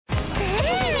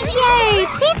Yay!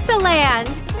 Pizza Land!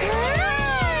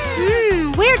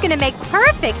 We're gonna make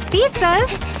perfect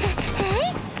pizzas!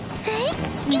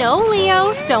 No,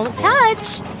 Leo, don't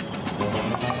touch!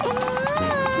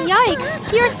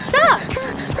 Yikes, you're stuck!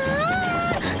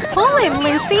 Pull him,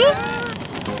 Lucy!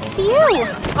 Phew!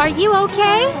 Are you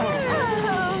okay?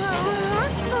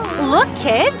 Look,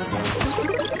 kids!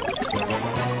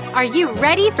 Are you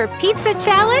ready for pizza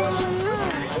challenge?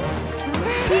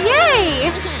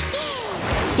 Yay!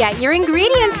 Get your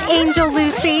ingredients, Angel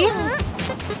Lucy!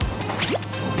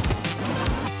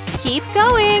 Keep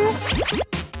going!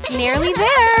 Nearly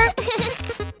there!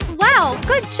 Wow,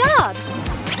 good job!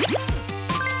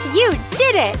 You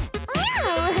did it!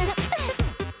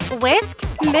 Whisk,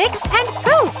 mix, and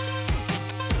poof!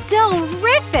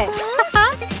 Terrific!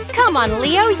 Come on,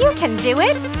 Leo, you can do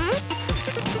it!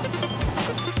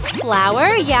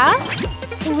 Flour, yeah?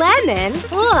 Lemon?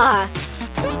 Ugh!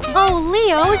 Oh,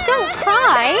 Leo, don't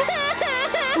cry!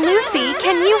 Lucy,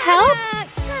 can you help?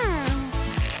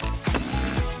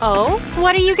 Oh,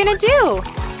 what are you gonna do?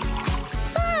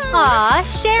 Aw,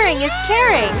 sharing is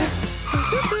caring!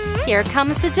 Here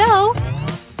comes the dough!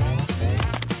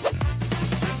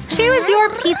 Choose your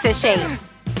pizza shape!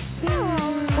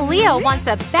 Leo wants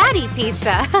a fatty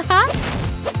pizza!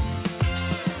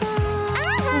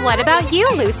 What about you,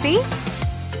 Lucy?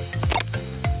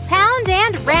 Pound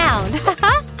and round!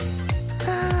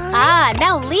 Ah,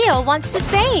 now Leo wants the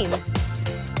same!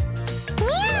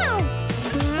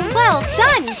 Well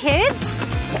done, kids!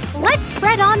 Let's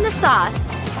spread on the sauce!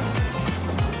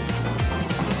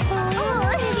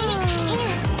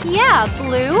 Yeah,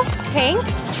 blue, pink,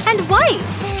 and white!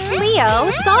 Leo,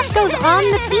 sauce goes on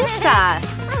the pizza!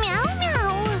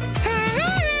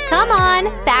 Come on,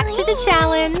 back to the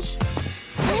challenge!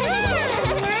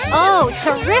 Oh,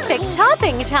 terrific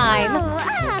topping time!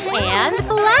 And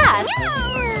blast!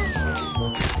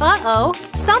 Uh-oh,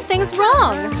 something's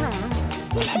wrong!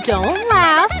 Don't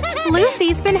laugh!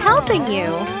 Lucy's been helping you!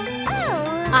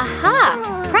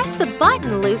 Aha! Press the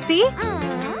button, Lucy!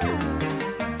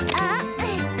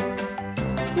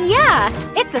 Yeah!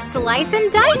 It's a slice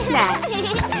and dice net!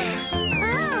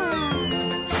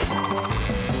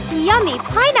 Yummy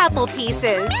pineapple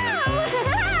pieces!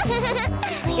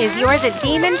 Is yours a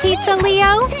demon pizza,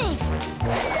 Leo?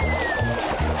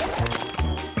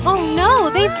 Oh no,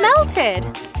 they've melted!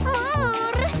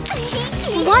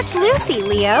 Watch Lucy,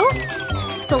 Leo!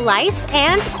 Slice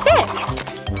and stick!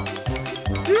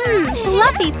 Mmm,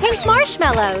 fluffy pink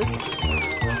marshmallows!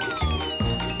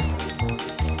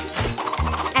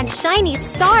 And shiny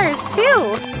stars,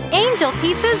 too! Angel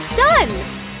pizza's done!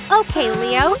 Okay,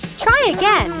 Leo, try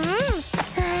again!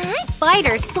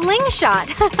 Spider slingshot!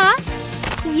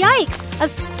 Yikes! A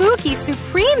spooky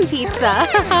supreme pizza!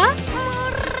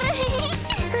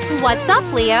 What's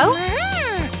up, Leo?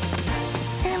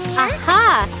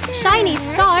 Aha! Shiny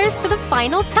stars for the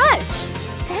final touch!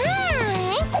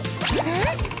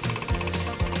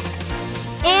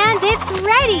 And it's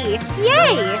ready!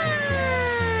 Yay!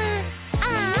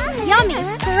 Yummy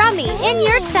scrummy in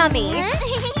your tummy!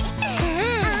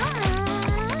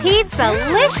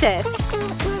 Pizza-licious!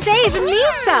 Save me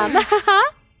some!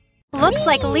 Looks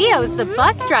like Leo's the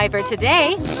bus driver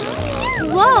today.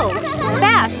 Whoa!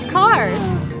 Fast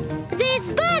cars!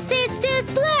 This bus is too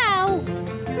slow!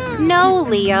 No,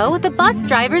 Leo. The bus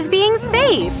driver's being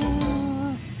safe.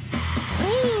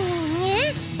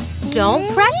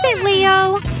 Don't press it,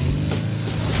 Leo!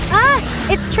 Ah!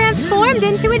 It's transformed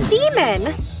into a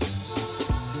demon!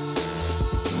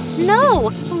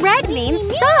 No! Red means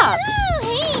stop!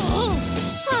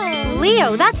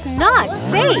 Leo, that's not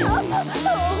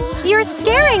safe! You're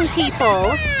scaring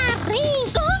people!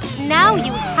 Now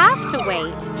you have to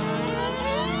wait!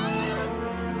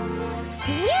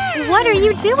 What are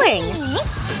you doing?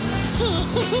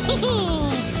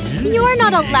 You're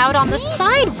not allowed on the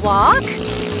sidewalk!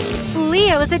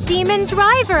 Leo's a demon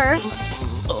driver!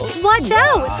 Watch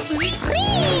out!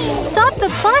 Stop the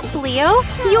bus, Leo!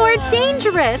 You're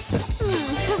dangerous!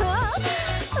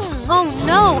 Oh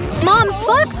no! Mom's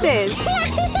boxes!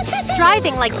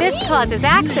 Driving like this causes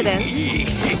accidents.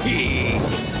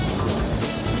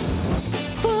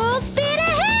 Full speed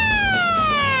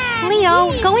ahead!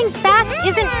 Leo, going fast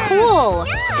isn't cool!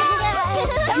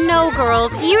 No,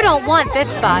 girls, you don't want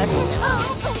this bus.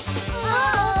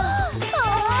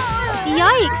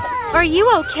 Yikes! Are you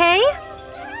okay?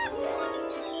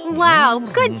 Wow,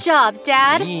 good job,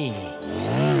 Dad!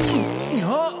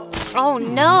 Oh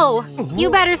no! You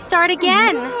better start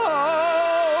again!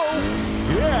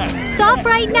 Stop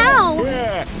right now!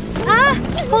 Ah!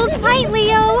 Hold tight,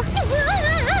 Leo!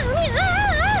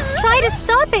 Try to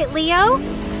stop it, Leo!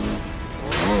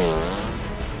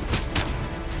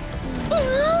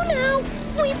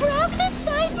 broke the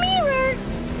side mirror.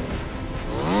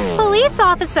 Police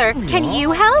officer, can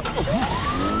you help?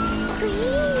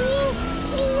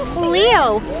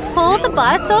 Leo, pull the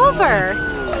bus over.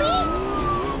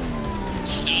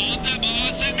 Stop the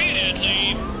bus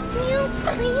immediately.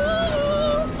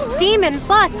 Demon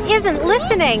bus isn't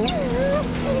listening.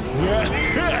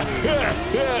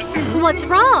 What's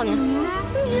wrong?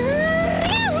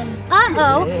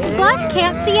 Uh-oh, bus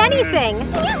can't see anything.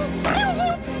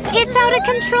 It's out of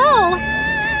control.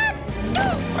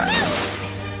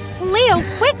 Leo,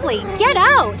 quickly, get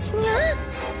out.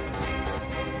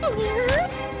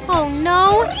 Oh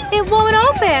no, it won't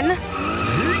open.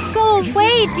 Go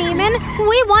away, demon.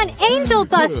 We want Angel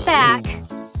Bus back.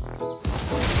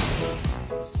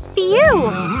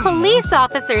 Phew, police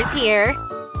officers here.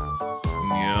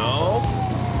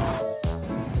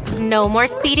 No more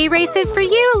speedy races for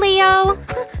you, Leo.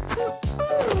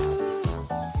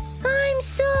 I'm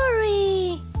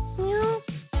sorry.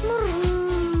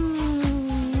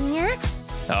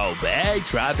 Obey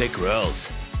traffic rules,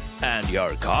 and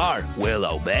your car will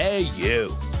obey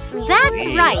you. That's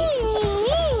right.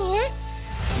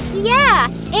 Yeah,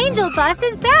 Angel Bus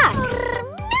is back.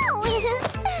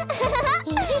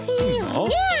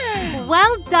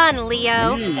 Well done,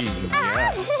 Leo.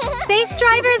 Safe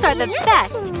drivers are the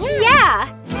best. Yeah.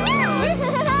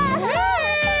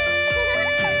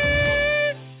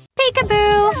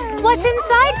 Peekaboo. What's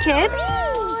inside, kids?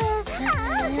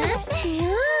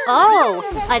 Oh,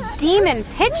 a demon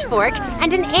pitchfork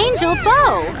and an angel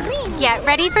bow. Get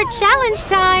ready for challenge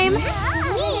time.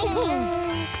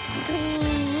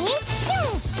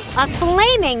 A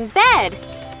flaming bed.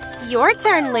 Your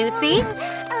turn, Lucy.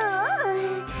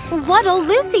 What'll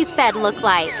Lucy's bed look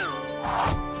like?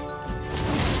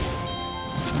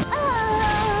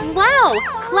 Wow,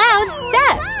 cloud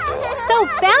steps. So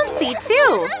bouncy,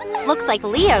 too. Looks like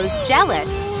Leo's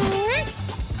jealous.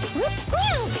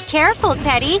 Careful,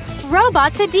 Teddy.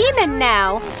 Robot's a demon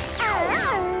now.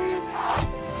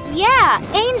 Yeah,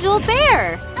 Angel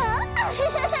Bear.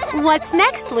 What's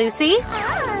next, Lucy?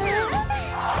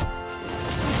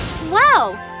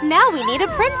 Wow, now we need a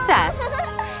princess.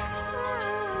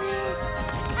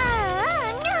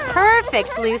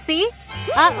 Perfect, Lucy.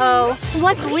 Uh-oh,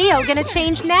 what's Leo gonna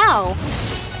change now?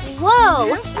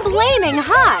 Whoa, flaming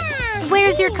hot.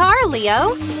 Where's your car,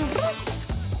 Leo?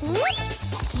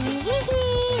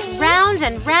 Round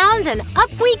and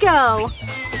up we go.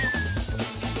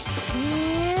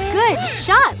 Good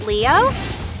shot, Leo.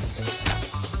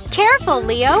 Careful,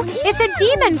 Leo. It's a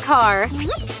demon car.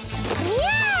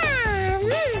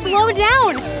 Slow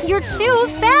down. You're too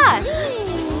fast.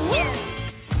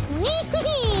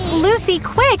 Lucy,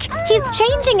 quick. He's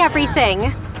changing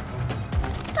everything.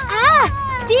 Ah,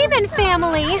 demon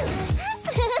family.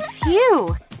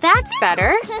 Phew, that's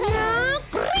better.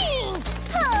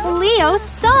 Leo,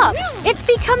 stop! It's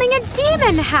becoming a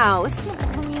demon house!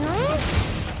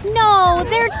 No,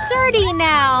 they're dirty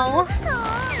now!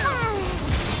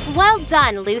 Well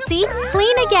done, Lucy.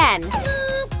 Clean again.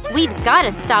 We've got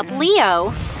to stop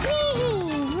Leo.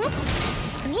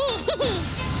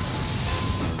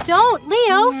 Don't,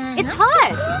 Leo! It's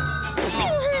hot!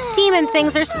 Demon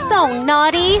things are so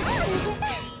naughty!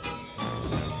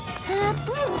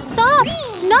 Stop!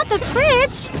 Not the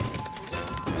fridge!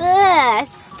 Ugh,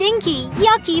 stinky,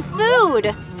 yucky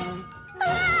food!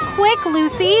 Quick,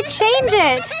 Lucy, change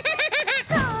it!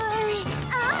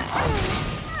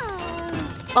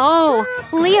 Oh,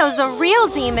 Leo's a real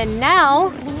demon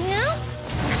now!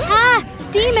 Ah,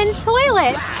 demon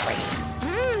toilet!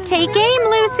 Take aim,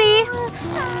 Lucy!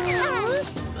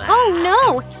 Oh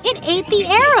no, it ate the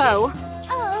arrow!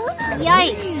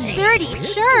 Yikes, dirty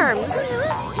germs!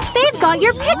 They've got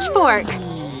your pitchfork!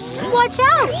 Watch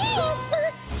out!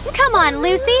 Come on,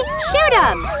 Lucy! Shoot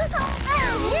him!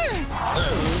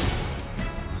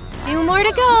 2 more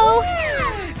to go!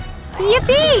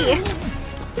 Yippee!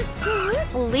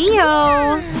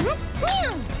 Leo!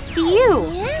 Phew!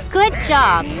 Good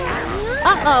job!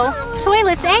 Uh-oh!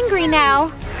 Toilet's angry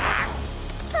now!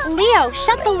 Leo,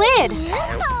 shut the lid!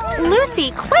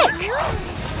 Lucy, quick!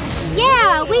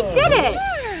 Yeah, we did it!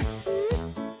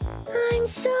 I'm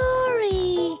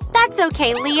sorry. That's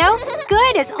okay, Leo.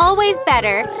 Good is always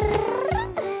better.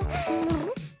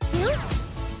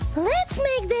 Let's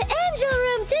make the angel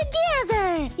room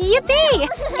together. Yippee!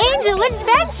 Angel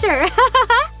adventure!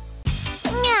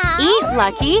 Eat,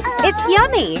 Lucky. It's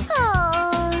yummy.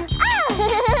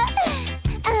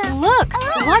 Look,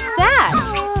 what's that?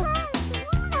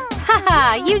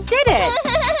 Haha, you did it!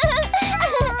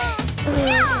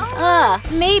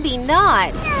 Maybe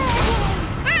not.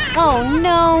 Oh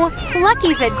no,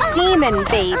 Lucky's a demon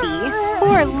baby.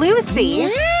 Poor Lucy.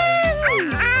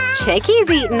 Chicky's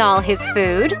eaten all his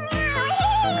food.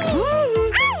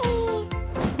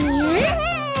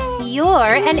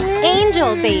 You're an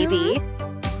angel baby.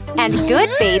 And good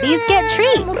babies get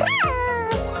treats.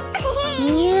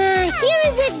 Yeah, here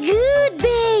is a good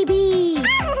baby.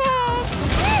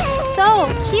 So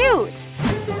cute.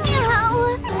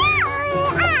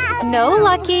 No,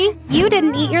 Lucky. You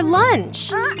didn't eat your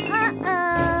lunch.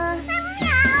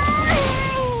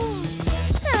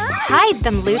 Hide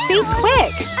them, Lucy,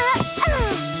 quick!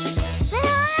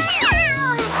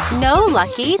 No,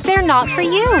 Lucky, they're not for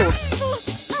you.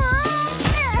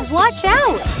 Watch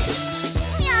out!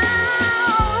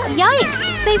 Yikes,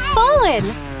 they've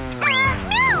fallen!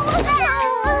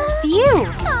 Phew,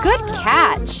 good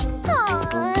catch.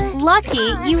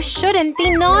 Lucky, you shouldn't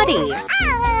be naughty.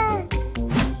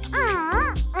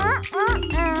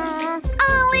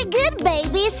 Only good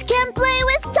babies can play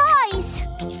with toys.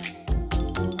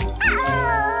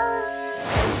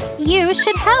 You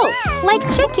should help, like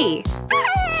Chicky.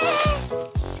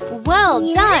 Well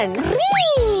done.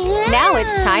 Now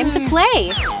it's time to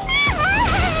play.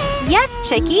 Yes,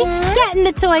 Chicky, get in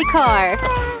the toy car.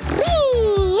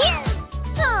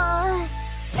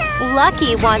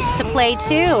 Lucky wants to play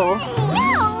too.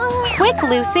 Quick,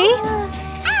 Lucy.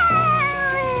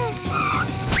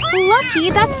 Lucky,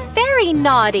 that's very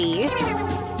naughty.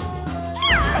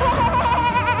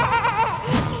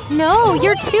 No,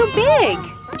 you're too big.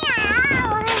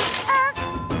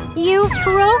 You've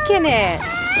broken it.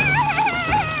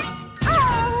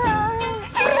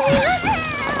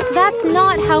 That's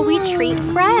not how we treat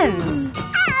friends.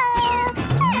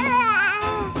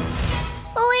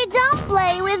 We don't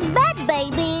play with bad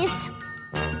babies.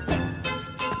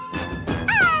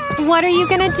 What are you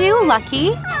gonna do,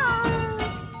 Lucky?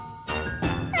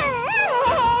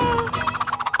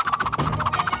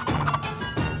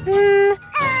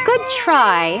 Good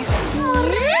try.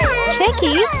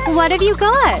 Chicky, what have you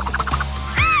got?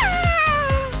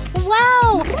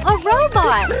 Wow, a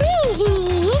robot!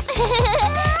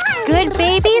 Good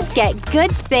babies get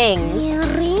good things.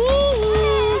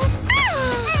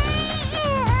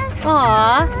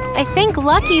 Aw, I think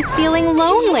Lucky's feeling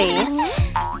lonely.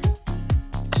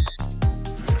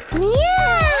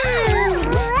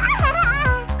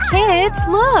 Kids,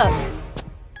 look!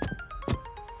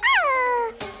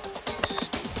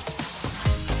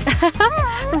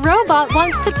 Robot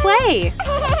wants to play.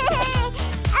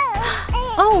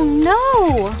 Oh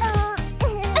no!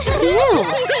 Phew,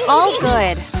 all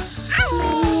good.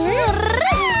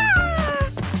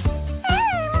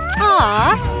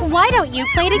 Aw, why don't you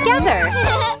play together?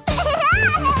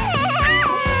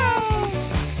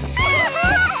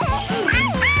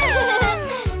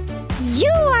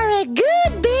 You are a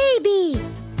good baby.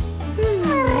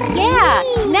 Yeah,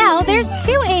 now there's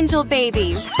 2 angel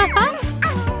babies.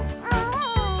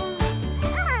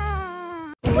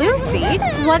 Lucy,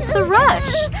 what's the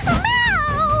rush?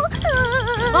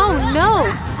 Oh no,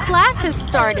 class has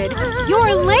started.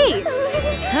 You're late.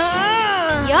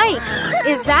 Yikes,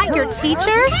 is that your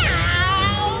teacher?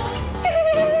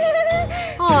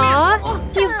 Aw,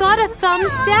 you've got a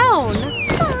thumbs down.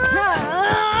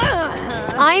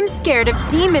 I'm scared of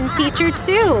Demon Teacher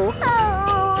too.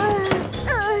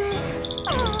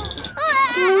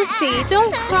 Lucy,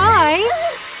 don't cry.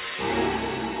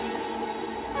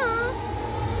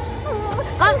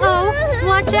 Uh-oh,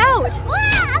 watch out.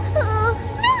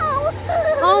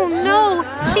 Oh no,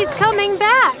 she's coming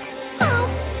back.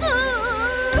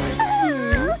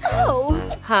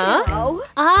 Huh?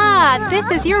 Ah,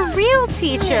 this is your real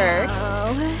teacher.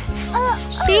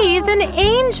 She's an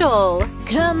angel.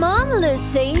 Come on,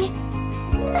 Lucy.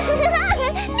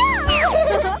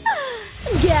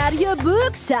 Get your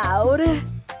books out.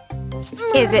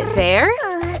 Is it there?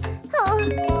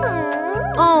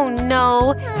 Oh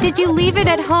no, did you leave it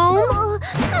at home?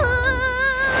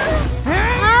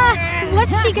 Ah,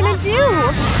 what's she gonna do?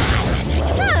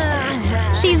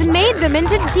 She's made them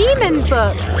into demon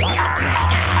books.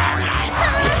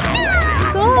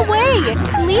 Go away!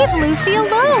 Leave Lucy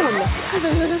alone!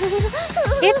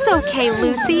 It's okay,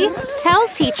 Lucy. Tell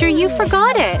teacher you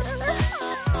forgot it.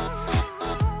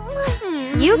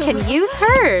 You can use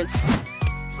hers.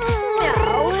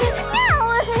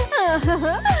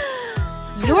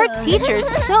 Your teacher's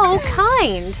so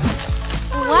kind.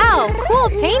 Wow, cool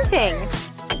painting.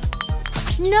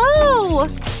 No!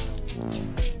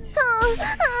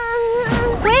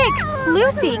 Quick,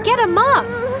 Lucy, get a mop.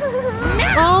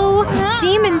 Oh,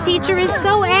 Demon Teacher is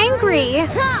so angry.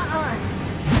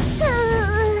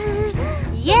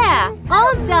 Yeah,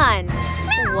 all done.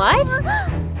 What?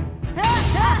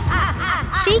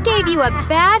 She gave you a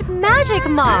bad magic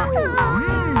mop.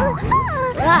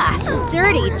 Ah,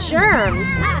 dirty germs.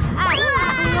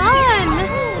 Run!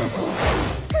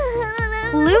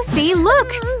 Lucy, look!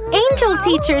 Angel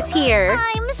Teacher's here!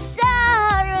 I'm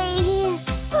sorry.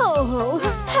 Oh,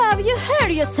 have you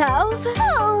hurt yourself?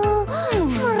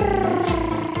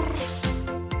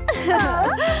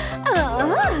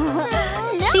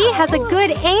 She has a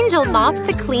good angel mop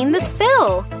to clean the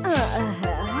spill.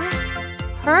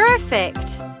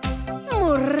 Perfect.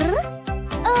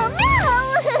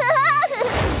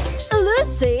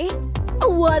 Lucy,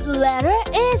 what letter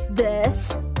is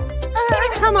this?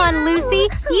 Come on, Lucy.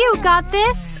 You got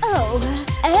this. Oh,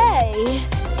 A.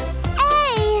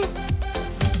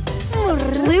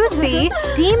 Lucy,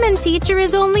 Demon Teacher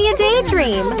is only a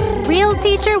daydream. Real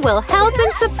teacher will help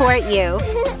and support you.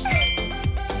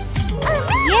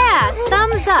 Yeah,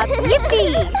 thumbs up.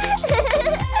 Yippee!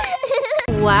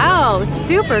 Wow,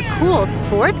 super cool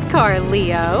sports car,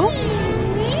 Leo.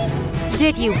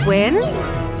 Did you win?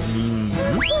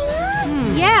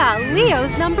 Yeah,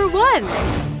 Leo's #1.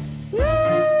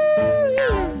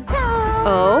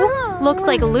 Oh, looks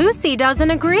like Lucy doesn't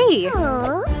agree.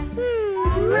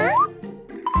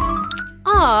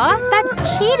 Aw, that's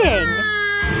cheating.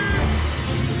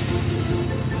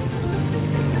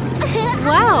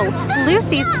 Wow,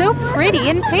 Lucy's so pretty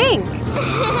in pink.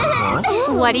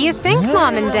 What do you think,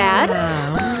 Mom and Dad?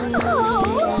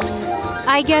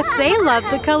 I guess they love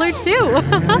the color too.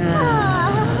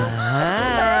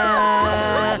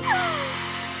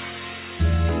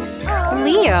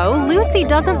 Leo, Lucy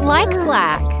doesn't like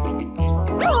black.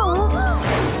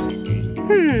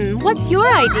 What's your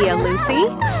idea, Lucy?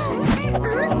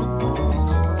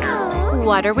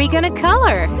 What are we gonna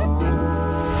color?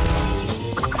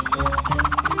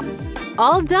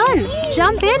 All done!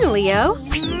 Jump in, Leo!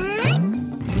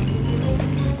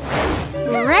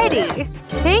 Ready!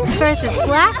 Pink versus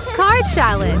black car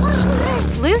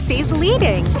challenge! Lucy's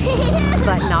leading!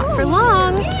 But not for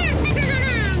long!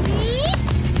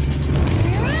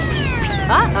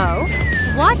 Uh-oh!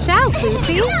 Watch out,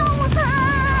 Lucy!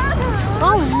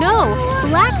 Oh no!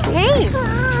 Black paint!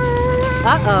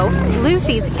 Uh-oh!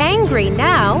 Lucy's angry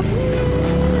now!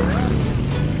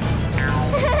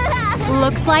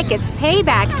 Looks like it's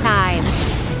payback time!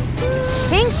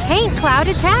 Pink paint cloud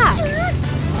attack!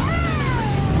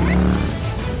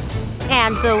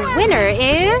 And the winner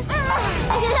is…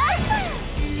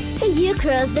 You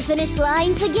crossed the finish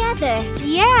line together.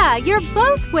 Yeah, you're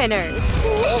both winners!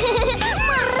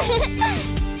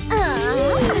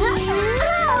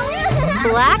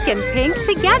 Black and pink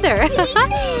together!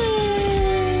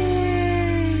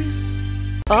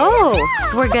 Oh,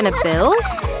 we're gonna build?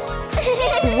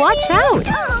 Watch out!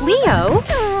 Leo!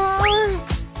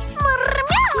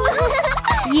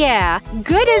 Yeah,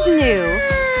 good as new!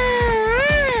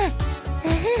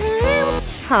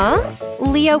 Huh?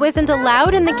 Leo isn't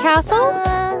allowed in the castle?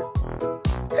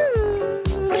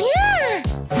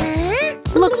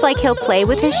 Looks like he'll play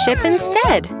with his ship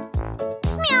instead.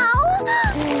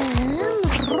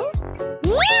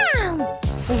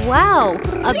 Wow,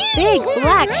 a big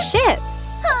black ship!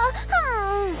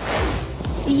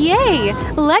 Yay!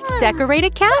 Let's decorate a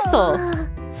castle!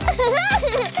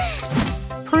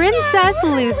 Princess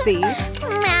Lucy!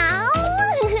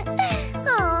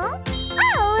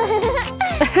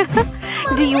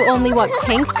 Do you only want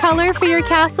pink color for your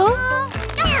castle?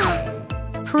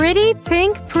 Pretty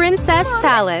pink princess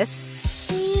palace!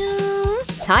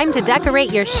 Time to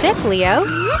decorate your ship, Leo!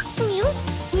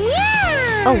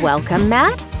 A welcome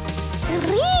mat?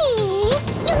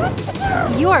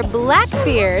 You're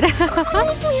Blackbeard!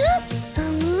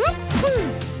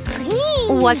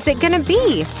 What's it gonna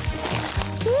be?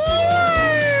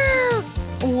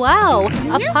 Wow,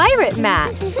 a pirate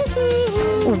mat!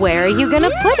 Where are you gonna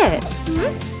put it?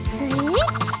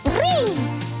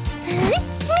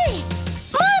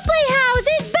 My playhouse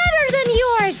is better than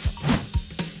yours!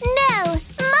 No,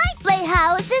 my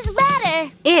playhouse is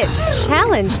better! It's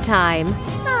challenge time!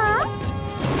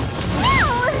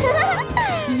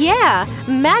 Yeah,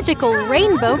 magical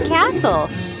rainbow castle!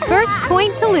 First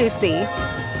point to Lucy.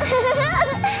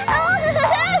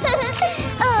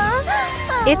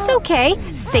 It's okay.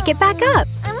 Stick it back up.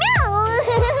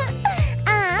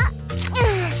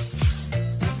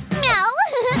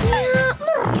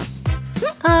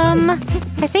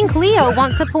 I think Leo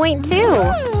wants a point too.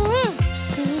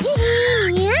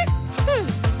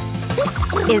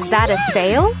 Is that a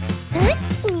sail?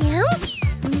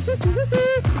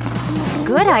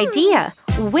 Good idea.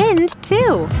 Wind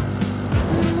too.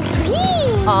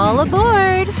 All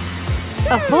aboard.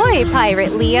 Ahoy,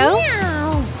 Pirate Leo.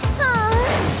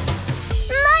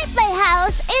 My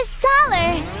playhouse is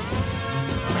taller.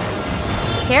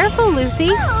 Careful,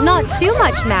 Lucy. Not too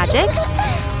much magic.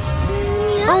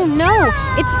 Oh no,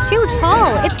 it's too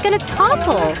tall. It's gonna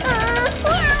topple.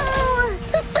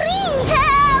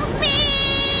 Help me!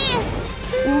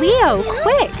 Leo,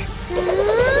 quick!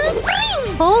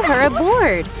 Pull her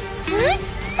aboard.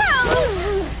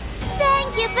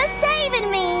 Thank you for saving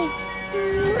me.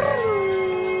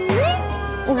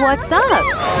 What's up?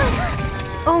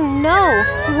 Oh no,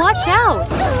 watch out!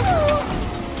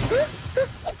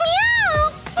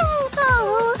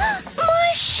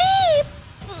 More sheep!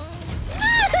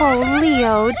 Oh,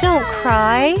 Leo, don't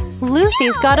cry.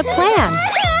 Lucy's got a plan.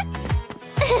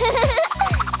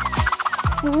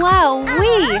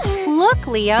 Wow-wee! Look,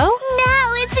 Leo!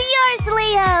 Now it's yours,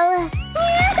 Leo!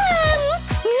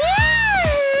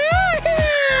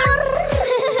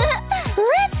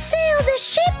 Let's sail the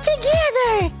ship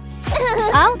together!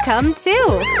 I'll come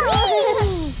too!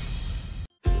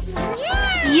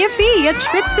 Yippee! A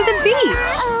trip to the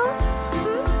beach!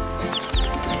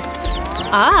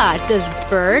 Ah, does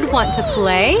Bird want to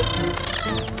play?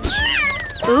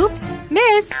 Oops,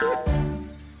 missed!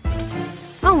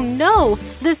 Oh no!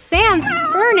 The sand's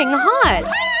burning hot!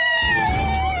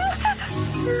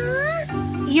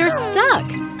 You're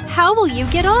stuck! How will you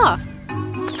get off?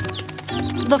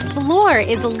 The floor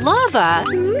is lava!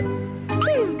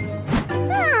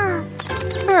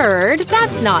 Bird,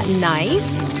 that's not nice!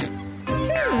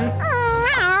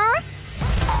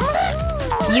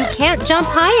 You can't jump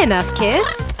high enough, kids!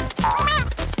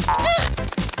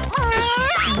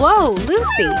 Whoa,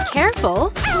 Lucy,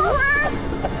 careful!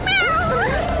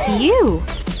 Phew!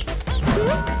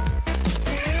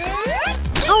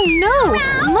 Oh no!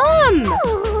 Mom!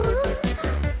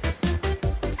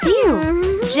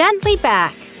 Phew! Gently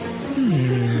back.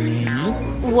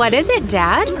 What is it,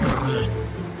 Dad?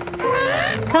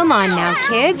 Come on now,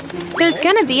 kids. There's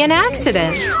gonna be an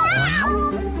accident.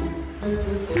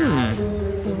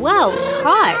 Well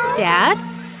caught, Dad.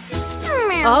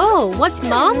 Oh, what's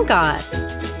Mom got?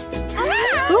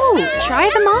 Ooh, try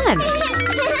them on.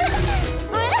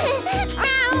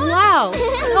 Wow,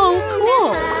 so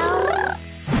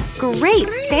cool. Great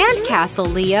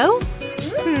sandcastle, Leo.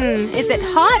 Is it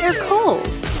hot or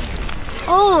cold?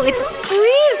 Oh, it's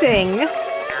freezing.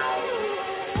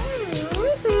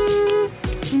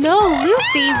 No,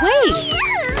 Lucy, wait.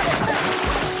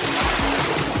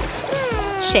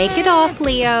 Shake it off,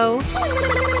 Leo.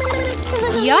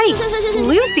 Yikes,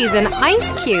 Lucy's an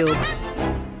ice cube.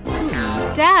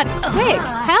 Dad, quick,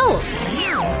 help.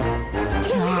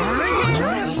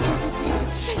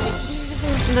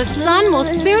 The sun will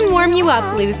soon warm you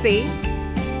up, Lucy.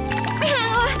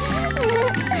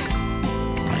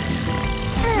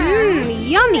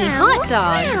 Yummy hot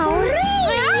dogs.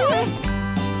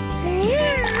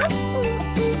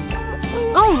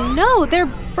 Oh no, they're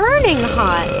burning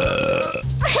hot.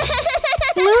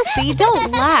 Lucy,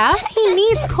 don't laugh. He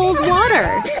needs cold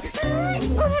water.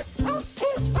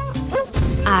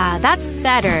 Ah, that's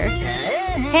better.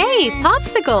 Hey,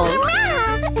 popsicles.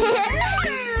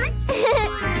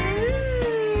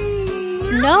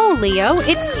 No, Leo,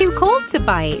 it's too cold to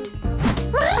bite.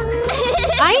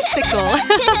 Icicle.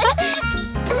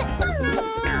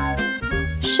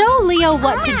 Show Leo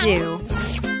what to do.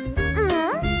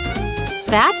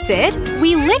 That's it.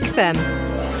 We lick them.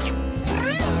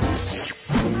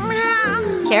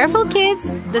 Careful, kids.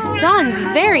 The sun's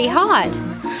very hot.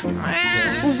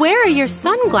 Where are your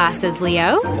sunglasses,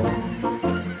 Leo?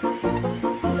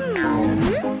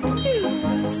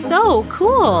 So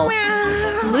cool.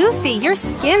 Lucy, your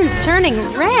skin's turning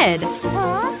red.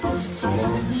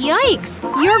 Yikes,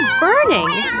 you're burning.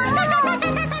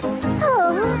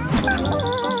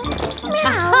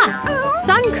 Aha!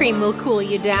 Sun cream will cool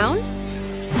you down.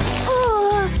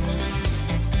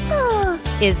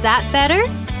 Is that better?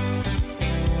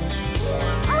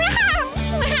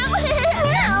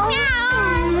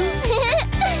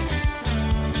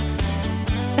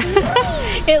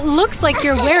 It looks like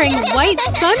you're wearing white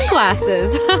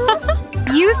sunglasses.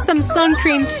 Use some sun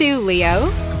cream too, Leo.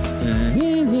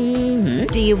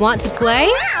 Do you want to play?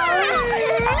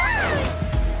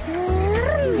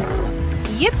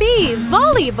 Yippee!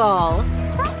 Volleyball!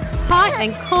 Hot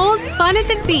and cold fun at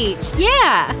the beach,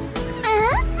 yeah!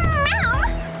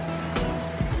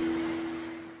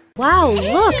 Wow,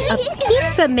 look! A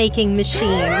pizza-making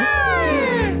machine!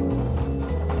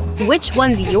 Which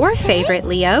one's your favorite,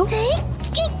 Leo?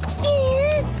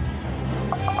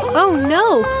 Oh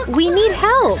no! We need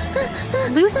help!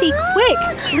 Lucy, quick!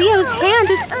 Leo's hand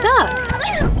is stuck!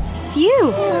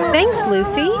 Phew! Thanks,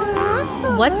 Lucy!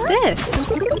 What's this?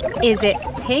 Is it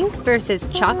pink versus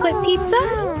chocolate pizza?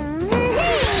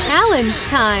 Challenge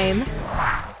time!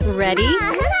 Ready,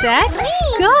 set,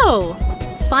 go!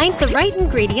 Find the right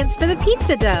ingredients for the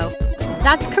pizza dough.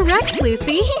 That's correct,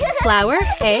 Lucy. Flour,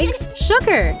 eggs,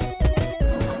 sugar.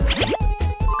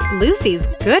 Lucy's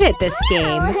good at this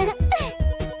game.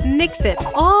 Mix it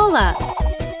all up.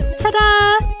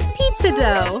 Ta-da! Pizza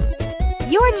dough.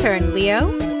 Your turn,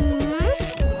 Leo.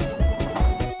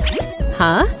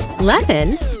 Huh? Lemon?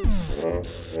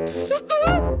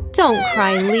 Don't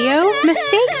cry, Leo.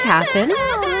 Mistakes happen.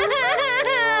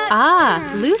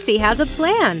 Ah, Lucy has a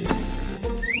plan.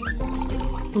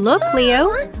 Look, Leo.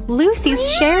 Lucy's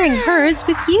sharing hers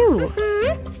with you.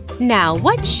 Now,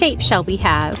 what shape shall we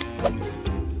have?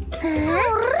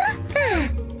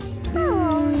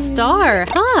 Star,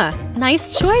 huh?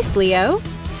 Nice choice, Leo.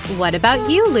 What about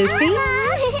you, Lucy?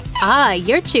 Ah,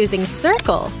 you're choosing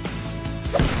circle.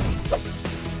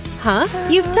 Huh?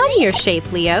 You've done your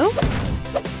shape, Leo.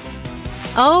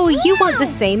 Oh, you want the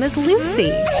same as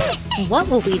Lucy. What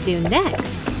will we do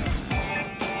next?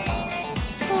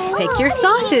 Pick your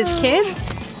sauces, kids.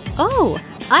 Oh,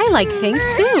 I like pink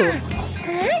too.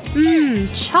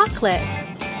 Chocolate.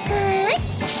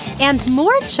 And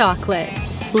more chocolate.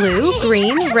 Blue,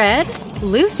 green, red.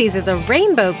 Lucy's is a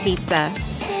rainbow pizza.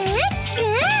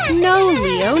 No,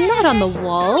 Leo, not on the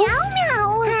walls.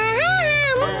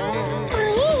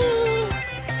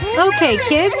 Okay,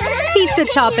 kids, pizza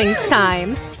toppings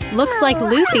time. Looks like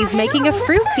Lucy's making a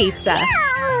fruit pizza.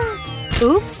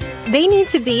 Oops, they need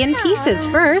to be in pieces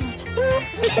first.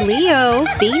 Leo,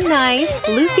 be nice.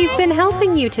 Lucy's been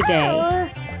helping you today.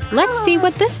 Let's see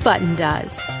what this button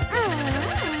does.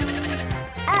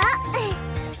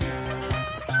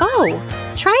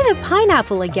 Oh, try the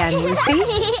pineapple again, Lucy.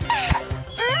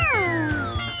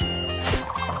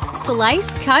 Slice,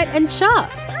 cut, and chop.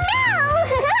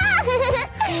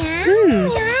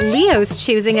 Leo's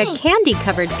choosing a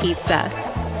candy-covered pizza.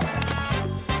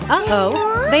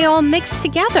 Uh-oh, they all mixed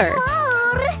together.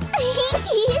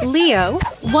 Leo,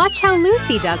 watch how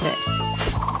Lucy does it.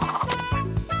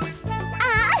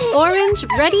 Orange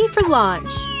ready for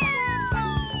launch.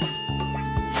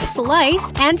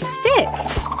 Slice and stick.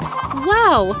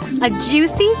 Wow, a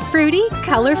juicy, fruity,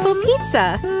 colorful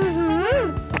pizza.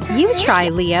 You try,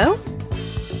 Leo.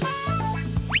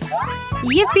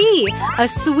 Yippee! A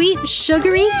sweet,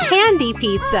 sugary candy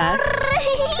pizza.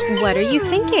 What are you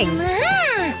thinking?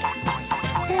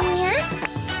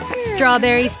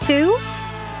 Strawberries too?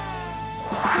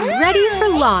 Ready for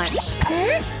launch.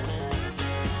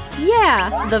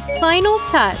 Yeah, the final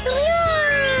touch.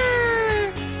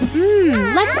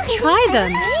 Let's try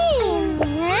them.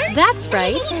 That's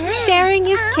right. Sharing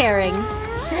is caring.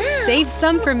 Save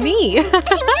some for me.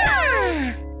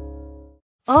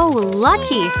 Oh,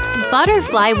 lucky!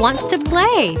 Butterfly wants to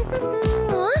play!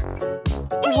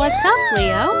 What's up,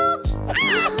 Leo?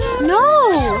 No!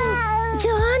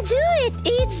 Don't do it!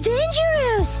 It's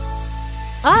dangerous!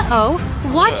 Uh-oh!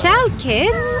 Watch out,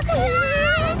 kids!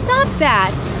 Stop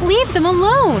that! Leave them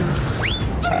alone!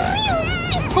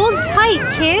 Hold tight,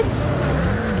 kids!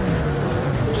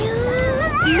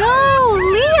 No,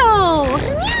 Leo!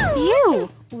 Phew!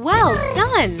 Well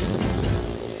done!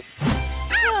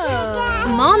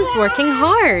 Mom's working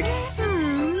hard.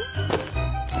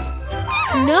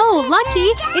 No, Lucky!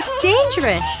 It's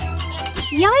dangerous!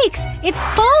 Yikes! It's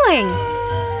falling!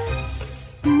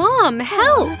 Mom,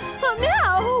 help!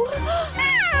 No!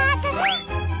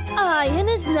 Iron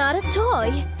is not a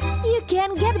toy. You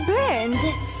can get burned.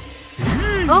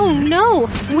 Oh no!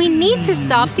 We need to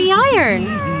stop the iron!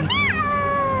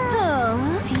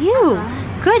 Phew!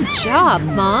 Good job,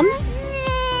 Mom!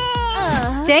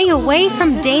 Stay away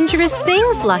from dangerous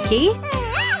things, Lucky!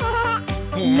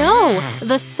 No!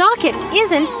 The socket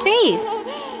isn't safe!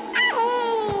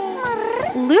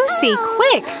 Lucy,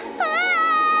 quick!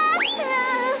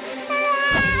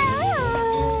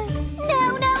 No!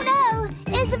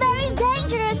 It's very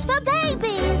dangerous for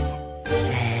babies!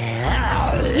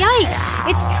 Yikes!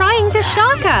 It's trying to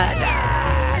shock us!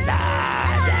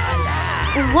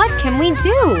 What can we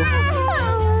do?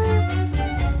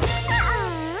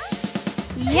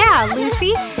 Yeah,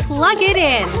 Lucy! Plug it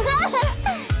in!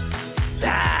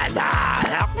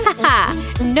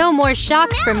 Haha! No more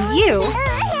shocks from you!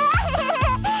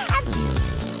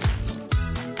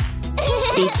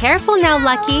 Be careful now,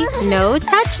 Lucky! No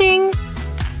touching!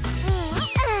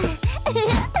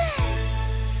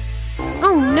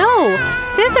 Oh no!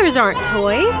 Scissors aren't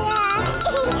toys!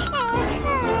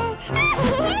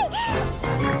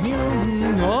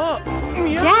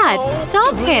 Dad,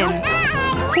 stop him!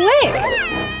 Quick!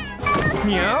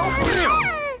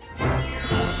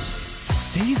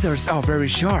 Scissors are very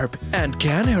sharp and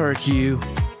can hurt you.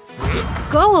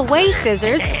 Go away,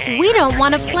 Scissors. We don't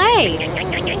want to play.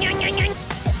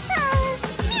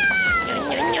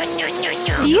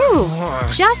 Phew!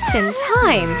 Just in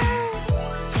time.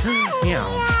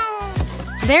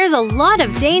 There's a lot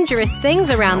of dangerous things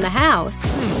around the house.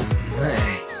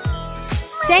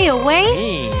 Stay away,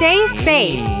 stay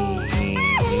safe.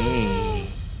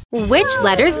 Which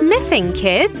letter's missing,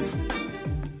 kids?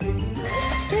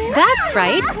 That's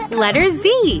right, letter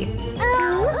Z.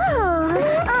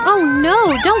 Oh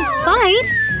no, don't fight!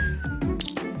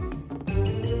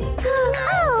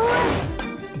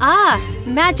 Ah,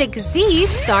 Magic Z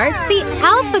starts the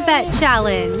alphabet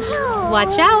challenge.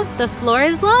 Watch out, the floor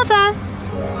is lava.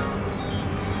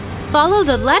 Follow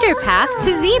the letter path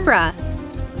to zebra.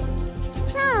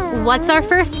 What's our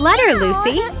first letter,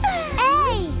 Lucy?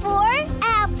 A for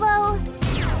apple.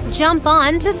 Jump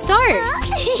on to start.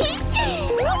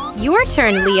 Your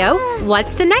turn, Leo.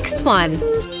 What's the next one?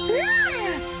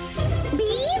 B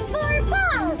for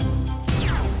ball.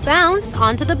 Bounce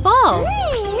onto the ball.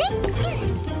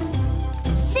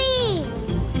 C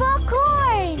for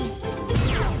corn.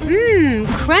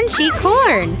 Crunchy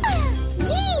corn.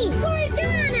 D for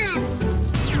donut.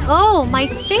 Oh, my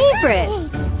favorite.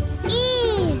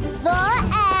 E for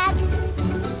egg.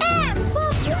 F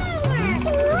for flower.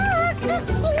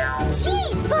 G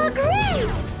for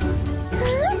grape.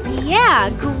 Yeah,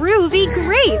 groovy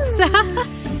grapes.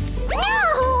 No!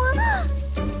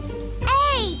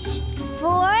 H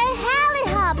for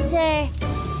helicopter.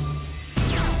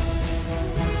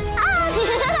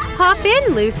 Hop in,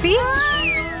 Lucy.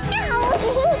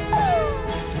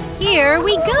 Here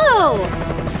we go.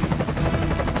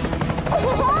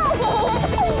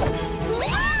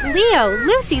 Leo,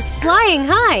 Lucy's flying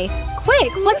high.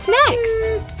 Quick, what's next?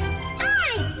 I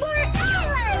for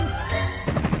island.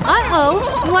 Uh-oh,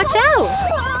 watch out.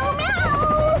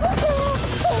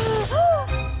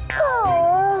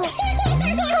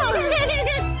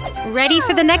 Ready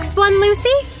for the next one,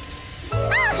 Lucy?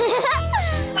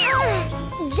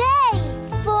 J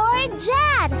for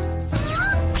Jad.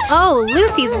 Oh,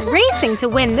 Lucy's racing to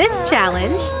win this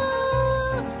challenge.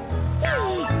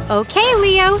 Okay,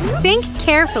 Leo, think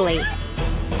carefully.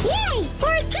 K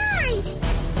for kite.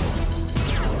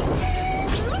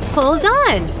 Hold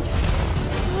on.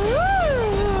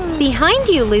 Behind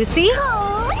you, Lucy.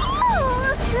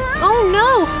 Oh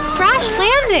no, crash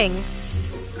landing.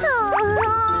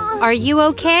 Are you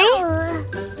okay?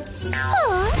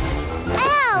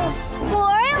 L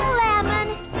for lemon.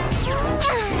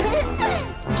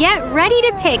 Get ready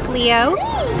to pick, Leo.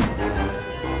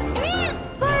 M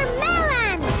for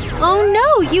melon. Oh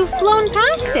no, you've flown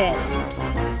past it.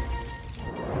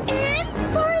 N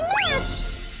for nest.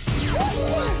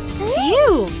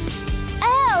 Phew. O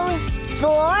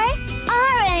for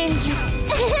orange.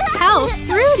 How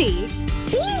fruity.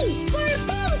 P for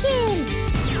pumpkin.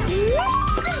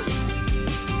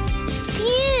 Q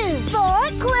for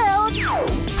quilt.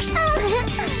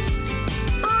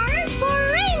 R for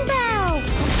rainbow.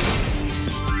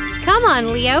 Come on,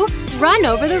 Leo. Run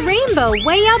over the rainbow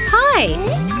way up high.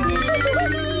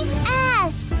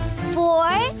 S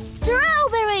for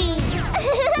strawberry.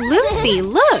 Lucy,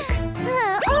 look.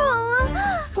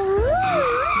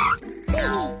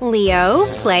 Leo,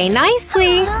 play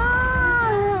nicely.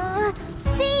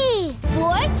 T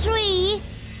for tree.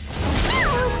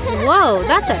 Whoa,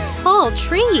 that's a tall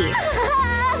tree.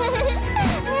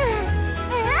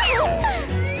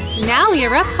 Now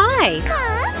you're up high.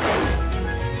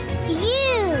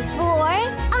 U for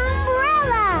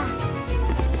umbrella.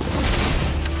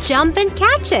 Jump and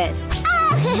catch it.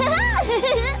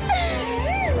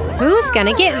 Who's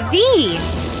gonna get V?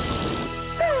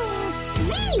 V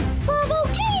for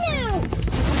volcano.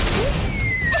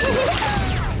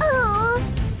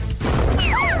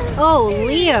 Oh,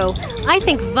 Leo, I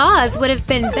think vase would have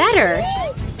been better.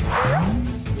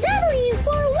 W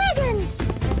for wagon.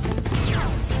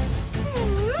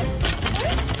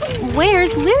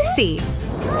 Where's Lucy?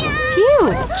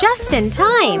 Phew, just in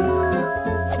time.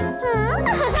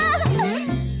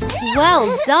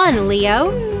 Well done,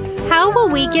 Leo. How will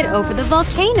we get over the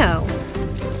volcano?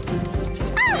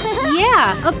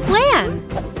 Yeah, a plan.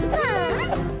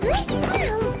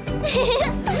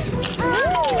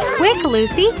 Quick,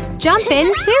 Lucy, jump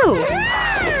in too.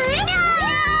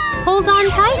 Hold on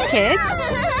tight, kids.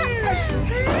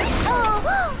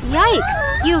 Yikes,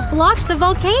 you've blocked the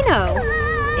volcano.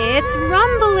 It's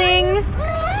rumbling.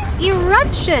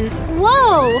 Eruption,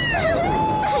 whoa.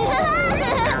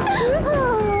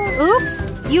 Oops,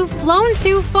 you've flown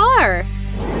too far.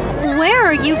 Where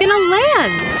are you gonna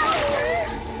land?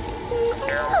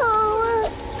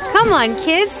 Come on,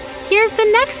 kids, here's the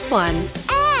next one.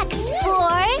 X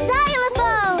for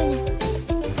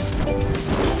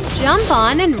Jump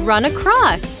on and run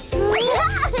across.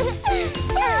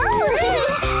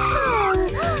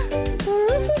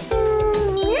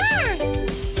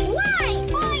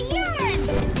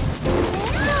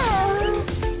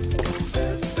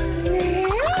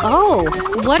 Oh,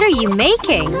 what are you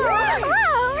making?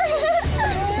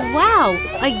 Wow,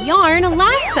 a yarn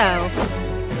lasso!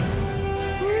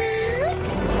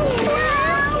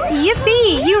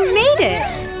 Yippee, you made it!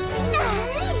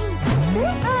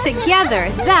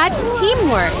 Together, that's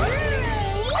teamwork!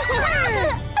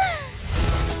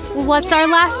 What's our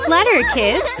last letter,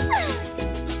 kids?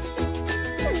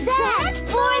 Z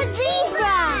for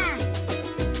zebra!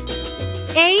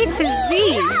 A to Z,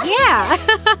 yeah!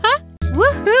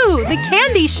 Woohoo! The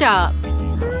candy shop!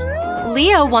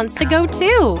 Leo wants to go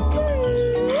too!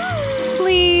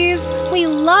 Please! We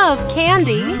love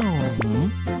candy!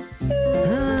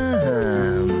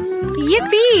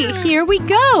 Yippee! Here we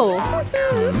go!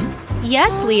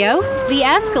 Yes, Leo, the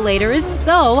escalator is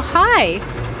so high!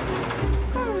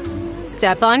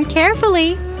 Step on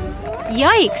carefully!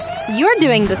 Yikes! You're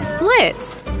doing the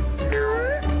splits!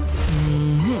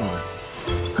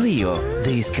 Leo,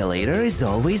 the escalator is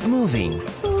always moving.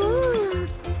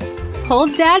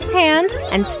 Hold Dad's hand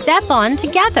and step on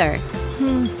together.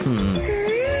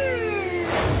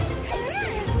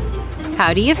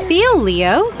 How do you feel,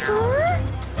 Leo?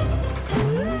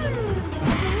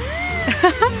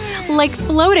 Like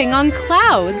floating on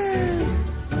clouds.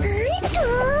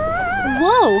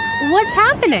 Whoa, what's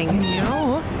happening?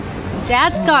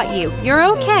 Dad's got you. You're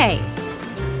okay.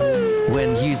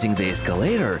 When using the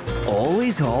escalator,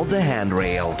 always hold the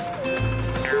handrail.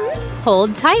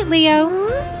 Hold tight, Leo.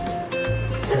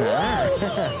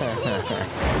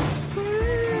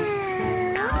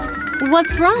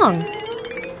 What's wrong?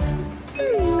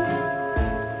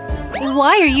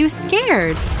 Why are you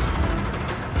scared?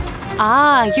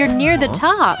 Ah, you're near the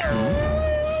top.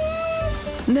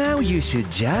 Now you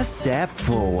should just step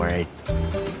forward.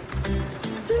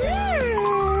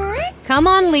 Come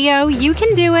on, Leo, you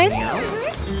can do it.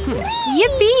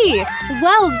 Yippee!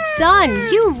 Well done!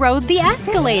 You rode the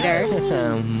escalator.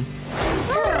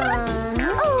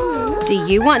 Do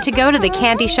you want to go to the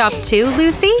candy shop too,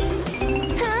 Lucy?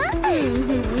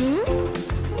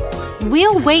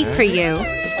 We'll wait for you.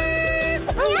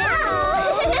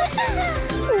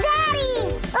 Daddy!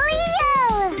 Leo!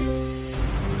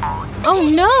 Oh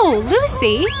no,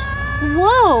 Lucy!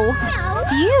 Whoa!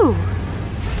 Phew!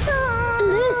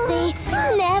 Lucy,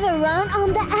 never run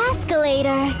on the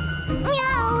escalator.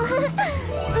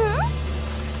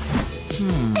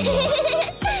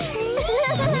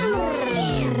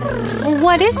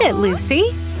 What is it, Lucy?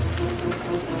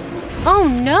 Oh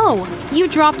no! You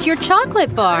dropped your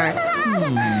chocolate bar!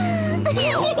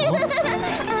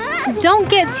 Don't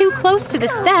get too close to the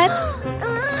steps!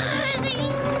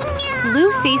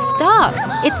 Lucy, stop!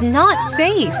 It's not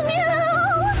safe!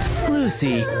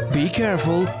 Lucy, be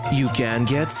careful. You can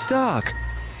get stuck.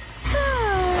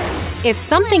 If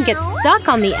something gets stuck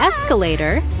on the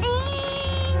escalator,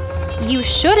 you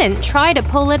shouldn't try to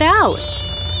pull it out.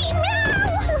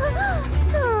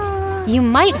 You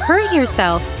might hurt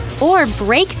yourself or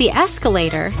break the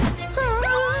escalator.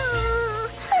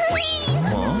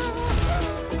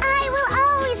 I will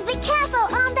always be careful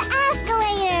on the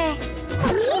escalator.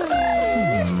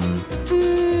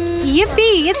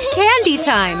 Yippee! It's candy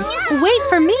time! Wait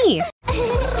for me!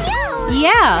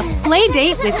 Yeah, play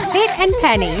date with Fit and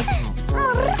Penny.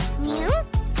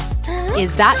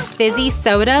 Is that fizzy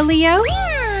soda, Leo?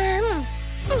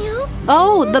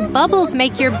 Oh, the bubbles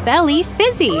make your belly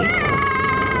fizzy. Ew, Leo!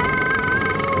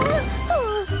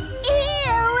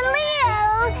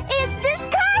 It's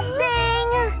disgusting!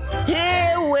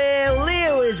 Yeah, well,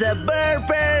 Leo is a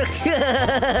burper.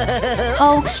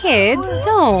 Oh, kids,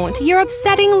 don't. You're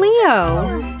upsetting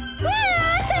Leo.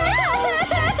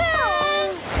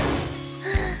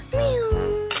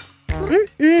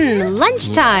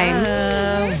 Lunchtime.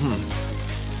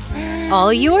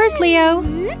 All yours, Leo.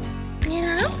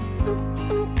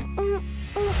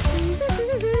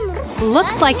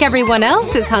 Looks like everyone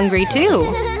else is hungry, too.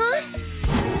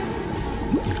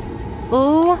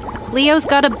 Ooh, Leo's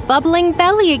got a bubbling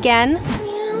belly again.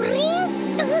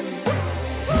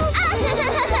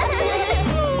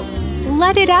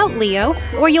 Let it out, Leo,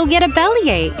 or you'll get a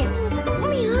bellyache.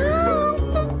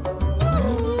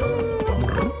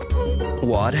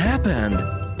 What happened?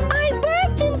 I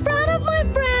burped in front of my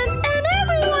friends and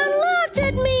everyone laughed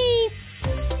at me.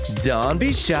 Don't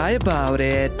be shy about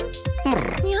it.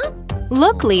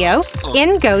 Look, Leo,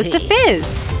 in goes the fizz.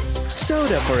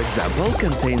 Soda, for example,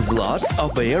 contains lots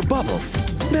of air bubbles.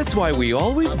 That's why we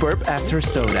always burp after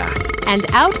soda. And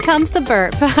out comes the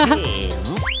burp.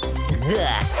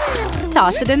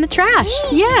 Toss it in the trash.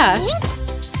 Yeah.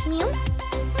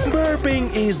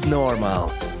 Burping is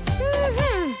normal.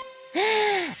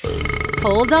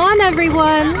 Hold on,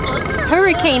 everyone.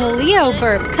 Hurricane Leo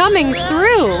burp coming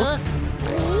through.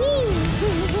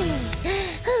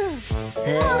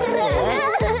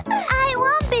 I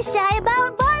won't be shy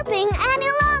about burping any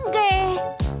longer.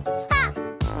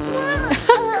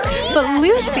 But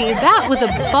Lucy, that was a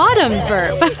bottom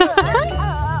burp.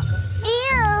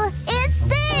 Ew, it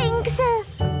stinks.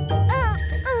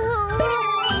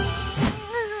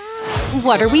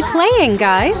 What are we playing,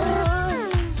 guys?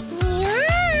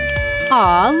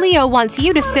 Aw, Leo wants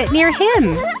you to sit near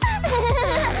him.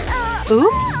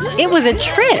 Oops, it was a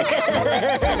trick.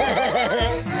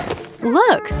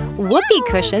 Look, whoopee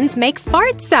cushions make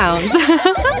fart sounds.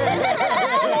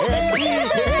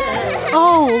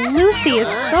 Oh, Lucy is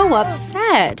so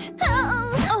upset.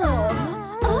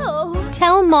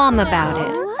 Tell Mom about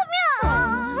it.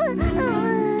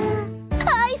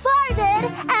 I farted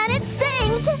and it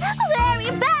stinked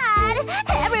very bad.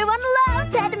 Everyone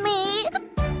laughed at me.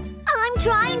 I'm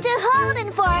trying to hold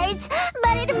in farts,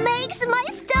 but it makes my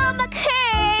stomach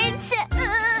hurt.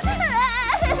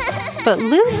 But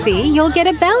Lucy, you'll get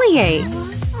a bellyache.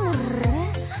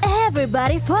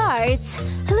 Everybody farts.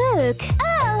 Look.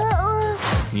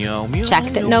 Check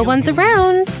that no one's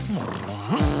around.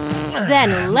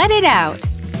 Then let it out.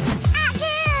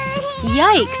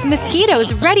 Yikes,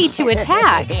 mosquitoes ready to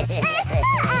attack.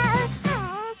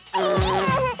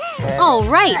 All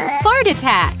right, fart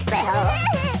attack.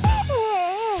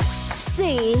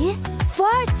 See?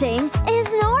 Farting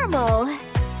is normal.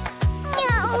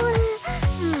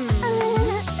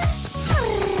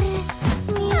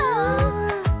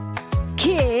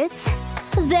 Kids,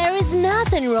 there is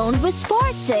nothing wrong with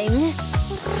farting.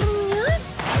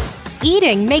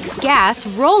 Eating makes gas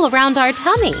roll around our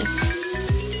tummy.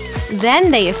 Then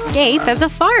they escape as a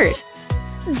fart.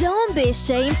 Don't be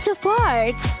ashamed to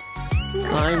fart.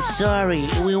 I'm sorry,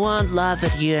 we won't laugh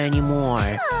at you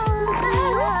anymore.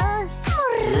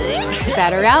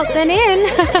 Better out than in.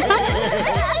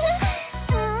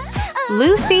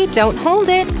 Lucy, don't hold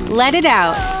it. Let it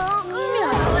out.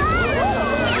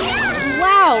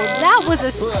 Wow, that was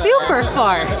a super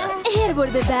fart. It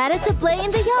would be better to play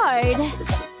in the yard.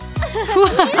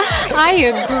 I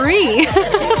agree.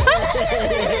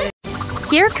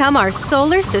 Here come our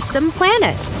solar system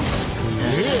planets.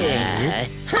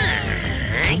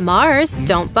 Mars,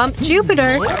 don't bump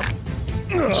Jupiter.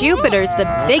 Jupiter's the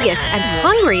biggest and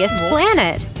hungriest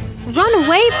planet. Run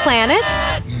away, planets!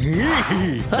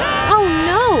 Oh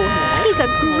no! He's a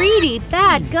greedy,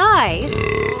 bad guy.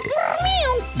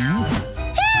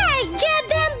 Hey, get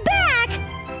them back!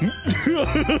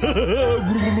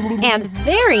 And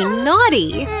very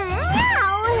naughty.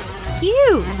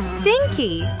 Ew,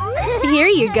 stinky. Here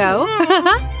you go.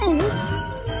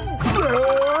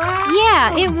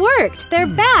 Yeah, it worked. They're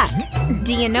back.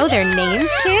 Do you know their names,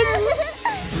 kids?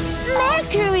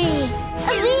 Mercury,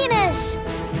 Venus,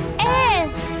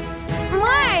 Earth,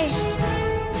 Mars,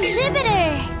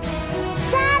 Jupiter,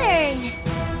 Saturn,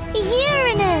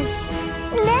 Uranus,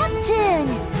 Neptune.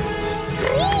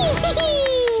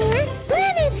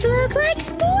 Planets look like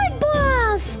sport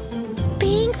balls.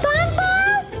 Ping pong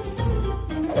ball.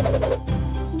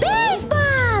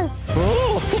 Baseball.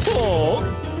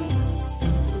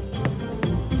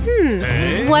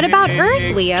 What about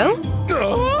Earth, Leo?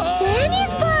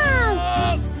 Tennis ball.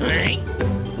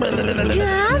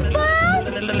 Golf ball.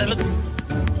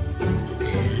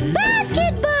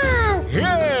 Basketball.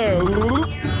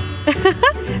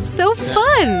 So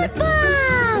fun!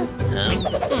 Ball.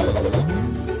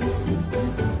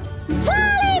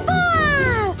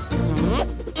 Volleyball.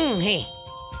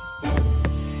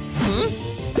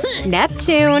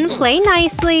 Neptune, play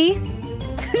nicely.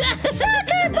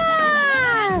 Soccer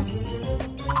ball.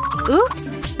 Oops,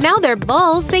 now they're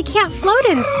balls they can't float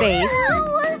in space.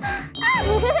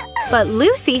 But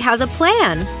Lucy has a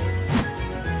plan.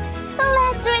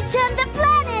 Let's return the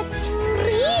planet.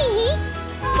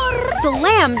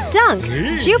 Slam dunk!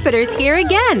 Jupiter's here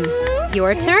again.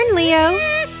 Your turn, Leo.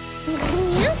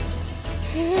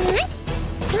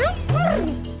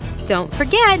 Don't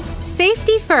forget,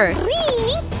 safety first.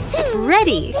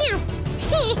 Ready.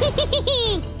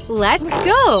 Let's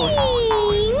go.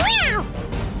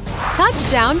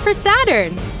 Touchdown for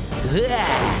Saturn.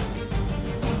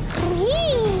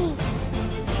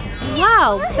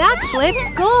 Wow, backflip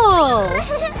goal.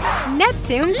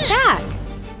 Neptune's back.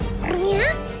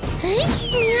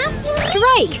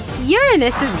 Strike!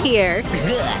 Uranus is here.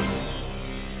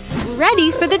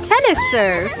 Ready for the tennis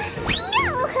serve.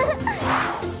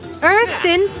 Earth's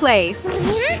in place.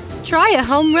 Try a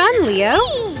home run, Leo.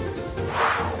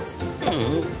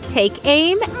 Take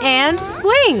aim and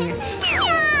swing.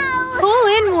 Pull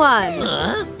in one.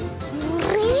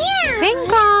 Ping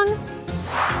pong.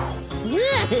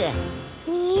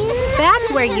 Back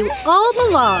where you all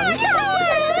belong.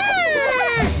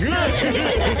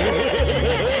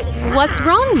 What's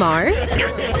wrong, Mars?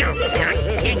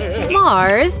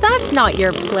 Mars, that's not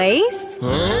your place.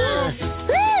 Look!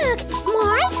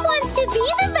 Mars wants to be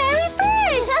the very first!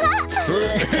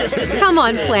 Come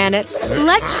on, planets.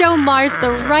 Let's show Mars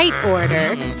the right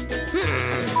order.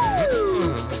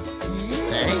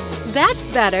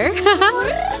 That's better.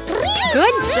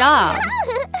 Good job.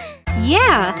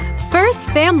 Yeah, first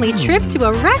family trip to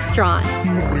a restaurant.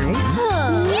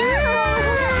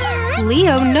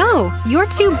 Leo, no. You're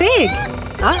too big.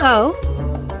 Uh-oh.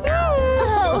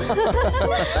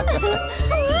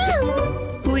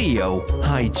 Leo,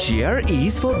 high chair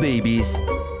is for babies.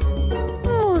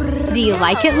 Do you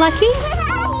like it, Lucky?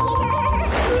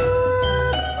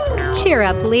 Cheer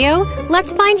up, Leo.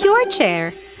 Let's find your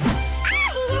chair.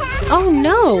 Oh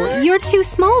no, you're too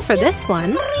small for this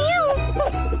one.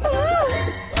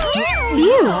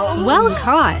 Phew, well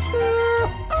caught.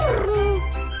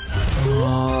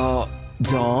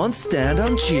 Don't stand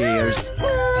on chairs.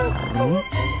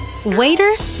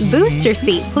 Waiter, booster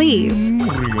seat, please.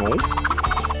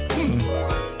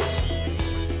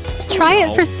 Try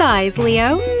it for size,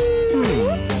 Leo.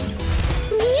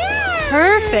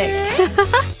 Perfect.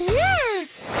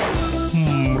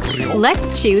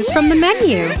 Let's choose from the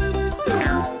menu.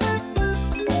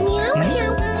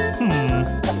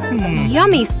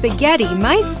 Yummy spaghetti,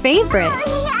 my favorite.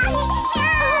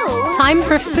 Time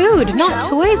for food, not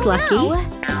toys, Lucky.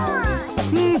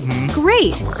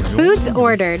 Great! Food's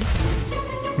ordered.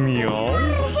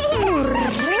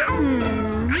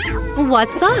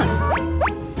 What's up?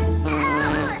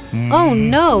 Oh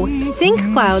no! Stink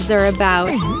clouds are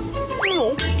about.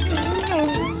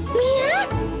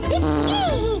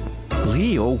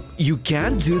 Leo, you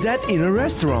can't do that in a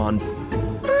restaurant.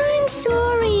 I'm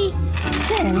sorry.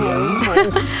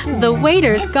 The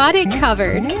waiter's got it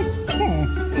covered.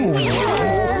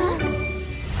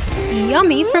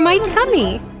 Yummy for my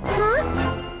tummy.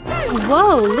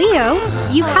 Whoa, Leo,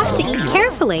 you have to eat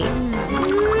carefully.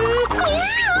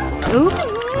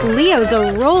 Oops, Leo's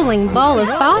a rolling ball of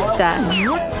pasta.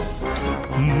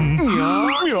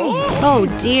 Oh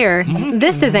dear,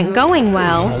 this isn't going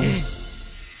well.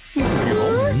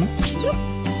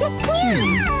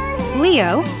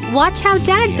 Leo, watch how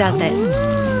Dad does it.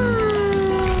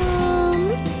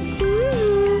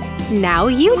 Now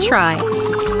you try.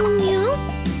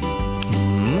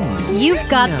 You've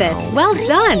got this. Well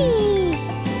done.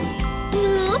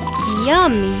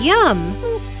 Yum, yum.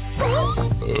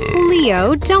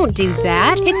 Leo, don't do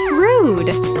that. It's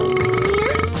rude.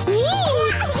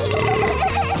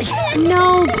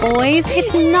 No, boys,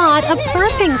 it's not a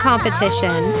burping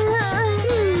competition.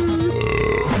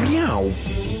 Meow.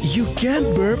 You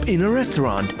can't burp in a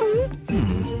restaurant.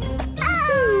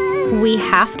 We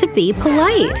have to be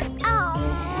polite.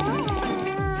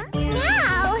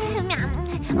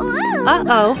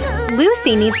 Uh-oh,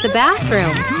 Lucy needs the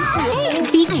bathroom.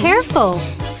 Be careful.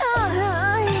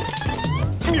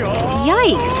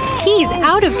 Yikes, he's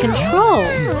out of control.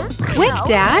 Quick,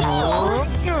 Dad.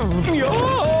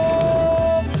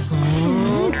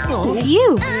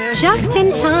 Phew, just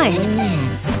in time.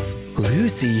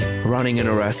 Lucy, running in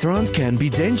a restaurant can be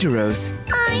dangerous.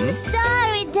 I'm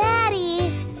sorry,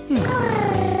 Daddy.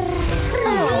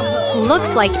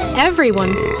 Looks like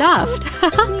everyone's stuffed.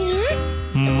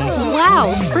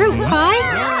 Wow, fruit pie?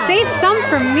 Save some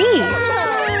for me.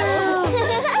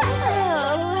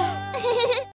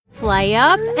 Fly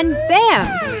up and bam!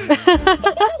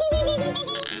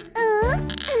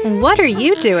 What are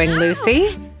you doing,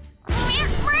 Lucy?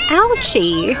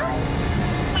 Ouchie!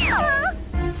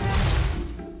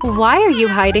 Why are you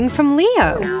hiding from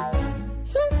Leo?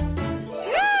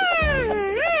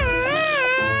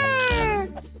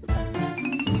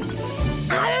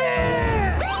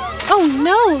 Oh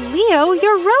no, Leo,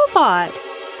 you're a robot!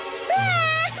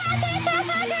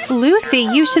 Lucy,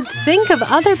 you should think of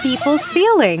other people's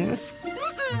feelings.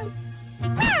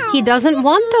 He doesn't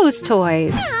want those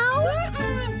toys.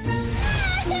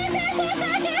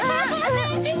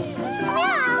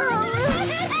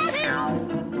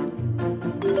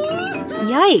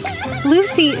 Yikes!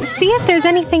 Lucy, see if there's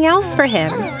anything else for him.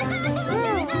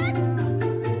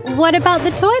 What about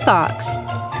the toy box?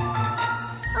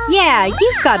 Yeah,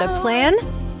 you've got a plan.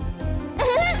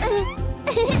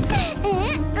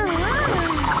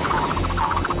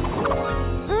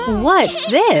 What's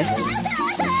this?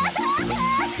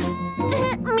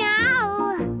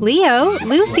 Leo,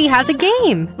 Lucy has a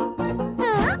game.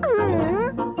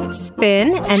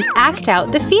 Spin and act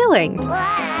out the feeling.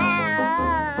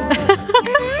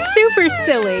 Super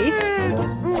silly.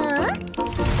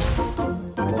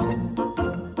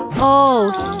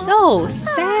 Oh, so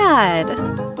sad.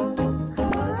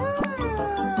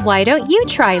 Why don't you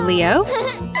try, Leo?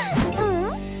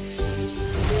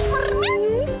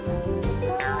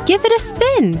 Give it a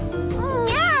spin.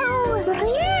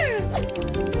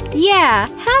 Yeah,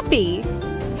 happy.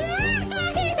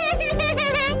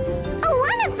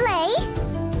 Wanna play?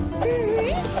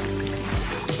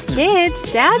 Kids,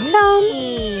 Dad's home.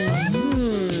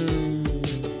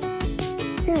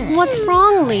 What's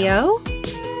wrong, Leo?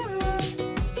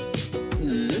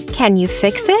 Can you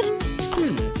fix it?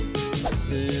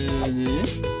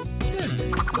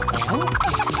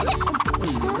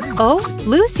 Oh,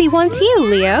 Lucy wants you,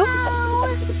 Leo.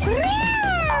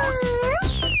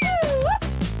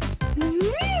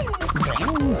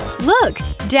 Look,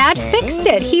 Dad fixed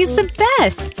it. He's the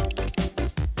best.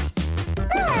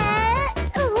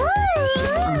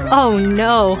 Oh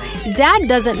no, Dad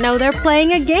doesn't know they're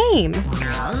playing a game.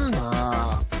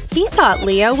 He thought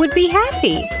Leo would be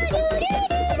happy.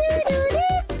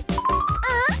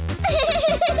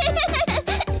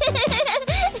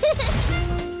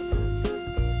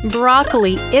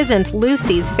 Broccoli isn't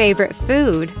Lucy's favorite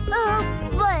food.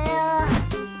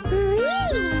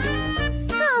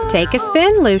 Take a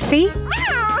spin, Lucy.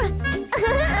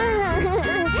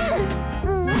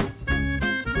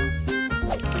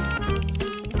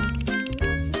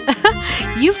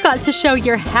 You've got to show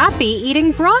you're happy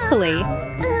eating broccoli.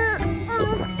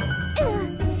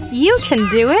 You can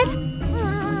do it.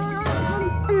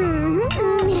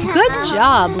 Good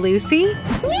job, Lucy.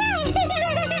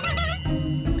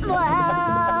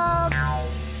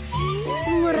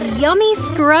 Yummy,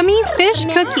 scrummy fish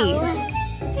cookies.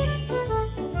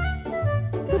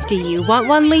 Do you want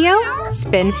one, Leo?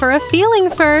 Spin for a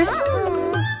feeling first.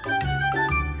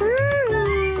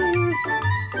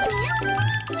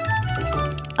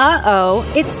 Uh-oh,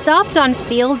 it stopped on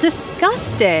feel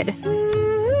disgusted.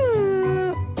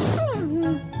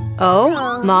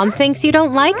 Oh, Mom thinks you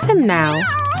don't like them now.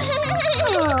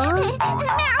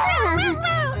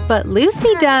 But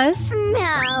Lucy does.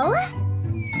 No.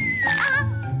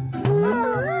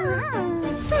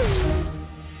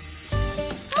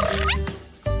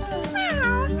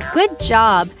 Good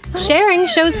job. Sharing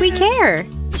shows we care.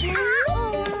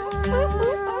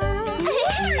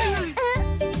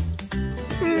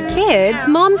 Kids,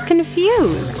 Mom's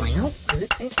confused.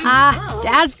 Ah,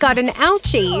 Dad's got an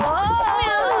ouchie.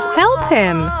 Help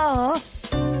him.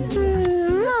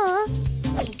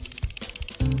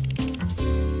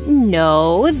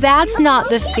 No, that's not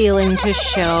the feeling to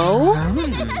show.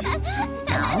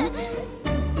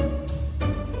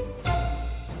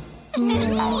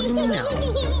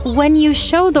 When you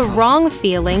show the wrong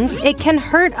feelings, it can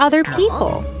hurt other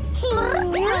people.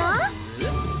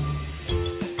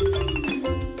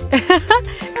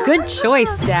 Good choice,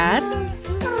 Dad.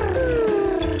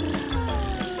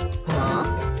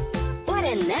 What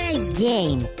a nice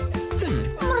game.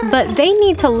 But they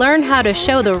need to learn how to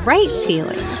show the right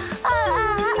feelings.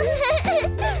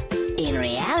 In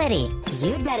reality,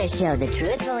 you'd better show the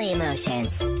truthful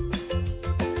emotions.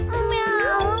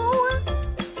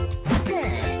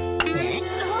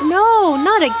 No,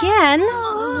 not again.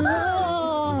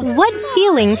 What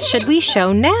feelings should we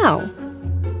show now?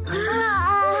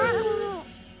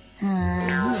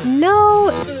 No,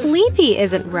 sleepy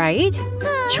isn't right.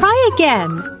 Try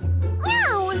again.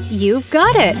 You've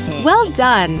got it. Well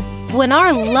done. When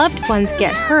our loved ones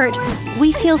get hurt,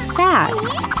 we feel sad.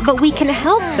 But we can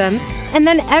help them, and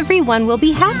then everyone will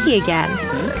be happy again.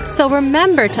 So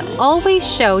remember to always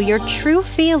show your true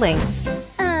feelings.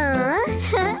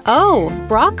 Oh,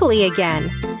 broccoli again.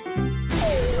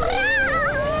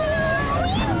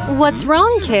 What's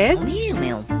wrong, kids?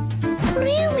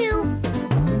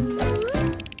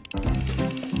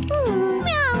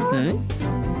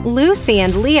 Lucy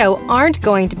and Leo aren't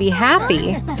going to be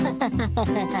happy.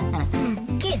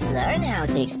 Kids learn how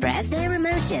to express their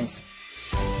emotions.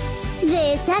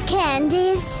 These are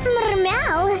candies.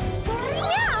 Meow.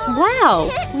 Wow,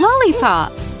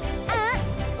 lollipops.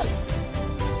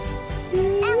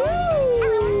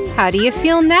 How do you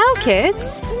feel now,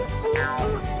 kids?